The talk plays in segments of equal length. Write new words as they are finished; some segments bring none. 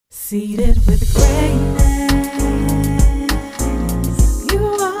Seated with greatness. You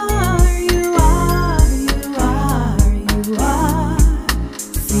are, you are, you are, you are.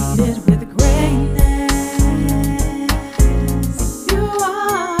 Seated with greatness. You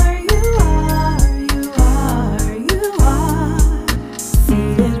are, you are, you are, you are.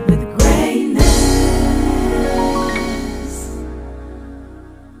 Seated with greatness.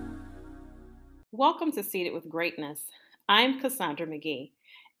 Welcome to Seated with Greatness. I'm Cassandra McGee.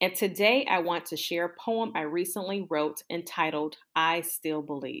 And today I want to share a poem I recently wrote entitled, I Still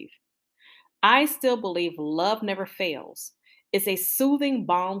Believe. I still believe love never fails, is a soothing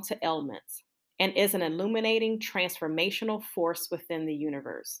balm to ailments, and is an illuminating transformational force within the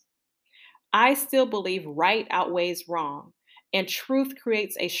universe. I still believe right outweighs wrong, and truth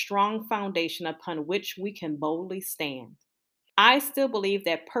creates a strong foundation upon which we can boldly stand. I still believe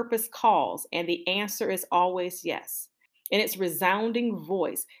that purpose calls, and the answer is always yes, and its resounding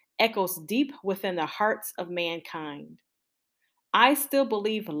voice echoes deep within the hearts of mankind. I still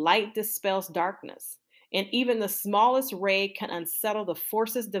believe light dispels darkness, and even the smallest ray can unsettle the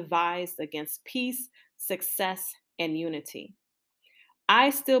forces devised against peace, success, and unity. I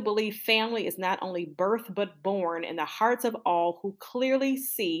still believe family is not only birthed but born in the hearts of all who clearly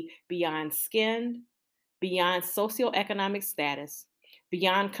see beyond skin, beyond socioeconomic status,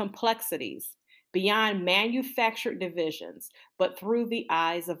 beyond complexities, beyond manufactured divisions, but through the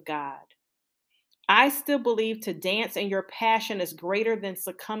eyes of God. I still believe to dance in your passion is greater than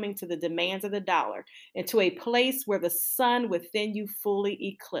succumbing to the demands of the dollar into a place where the sun within you fully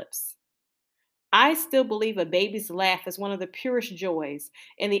eclipses. I still believe a baby's laugh is one of the purest joys,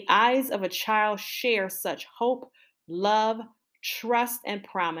 and the eyes of a child share such hope, love, trust, and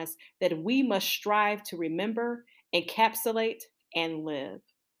promise that we must strive to remember, encapsulate, and live.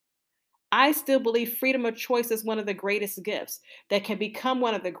 I still believe freedom of choice is one of the greatest gifts that can become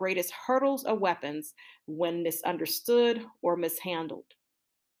one of the greatest hurdles or weapons when misunderstood or mishandled.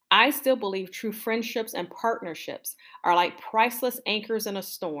 I still believe true friendships and partnerships are like priceless anchors in a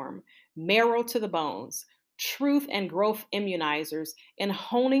storm, marrow to the bones, truth and growth immunizers, and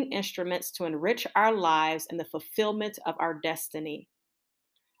honing instruments to enrich our lives and the fulfillment of our destiny.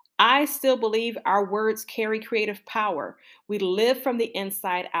 I still believe our words carry creative power. We live from the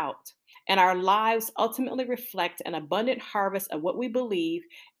inside out, and our lives ultimately reflect an abundant harvest of what we believe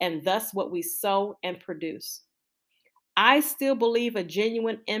and thus what we sow and produce. I still believe a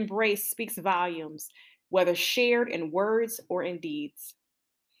genuine embrace speaks volumes, whether shared in words or in deeds.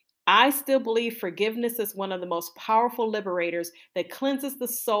 I still believe forgiveness is one of the most powerful liberators that cleanses the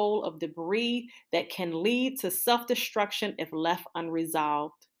soul of debris that can lead to self destruction if left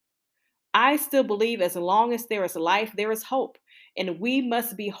unresolved. I still believe as long as there is life, there is hope, and we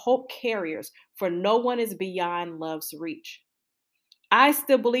must be hope carriers, for no one is beyond love's reach. I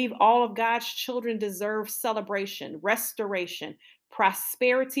still believe all of God's children deserve celebration, restoration,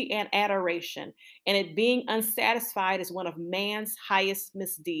 prosperity, and adoration, and it being unsatisfied is one of man's highest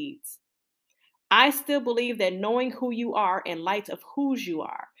misdeeds. I still believe that knowing who you are in light of whose you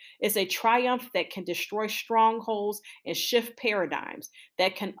are is a triumph that can destroy strongholds and shift paradigms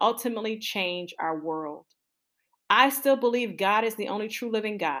that can ultimately change our world. I still believe God is the only true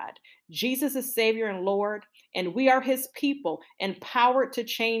living God. Jesus is Savior and Lord, and we are His people, empowered to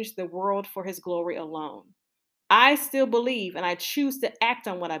change the world for His glory alone. I still believe, and I choose to act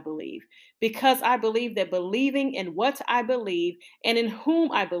on what I believe, because I believe that believing in what I believe and in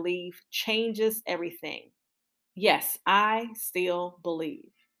whom I believe changes everything. Yes, I still believe.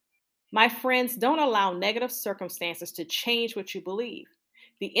 My friends, don't allow negative circumstances to change what you believe.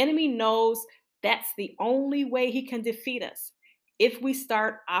 The enemy knows that's the only way he can defeat us if we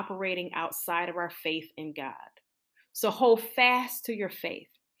start operating outside of our faith in God. So hold fast to your faith,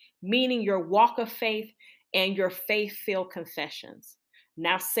 meaning your walk of faith and your faith-filled confessions.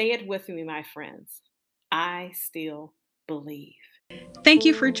 Now say it with me, my friends. I still believe. Thank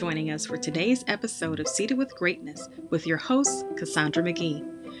you for joining us for today's episode of Seated with Greatness with your host, Cassandra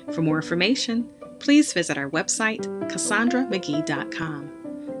McGee. For more information, please visit our website,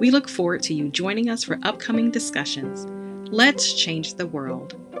 cassandramcgee.com. We look forward to you joining us for upcoming discussions. Let's change the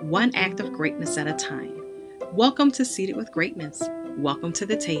world, one act of greatness at a time. Welcome to Seated with Greatness. Welcome to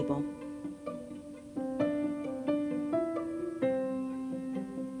the table.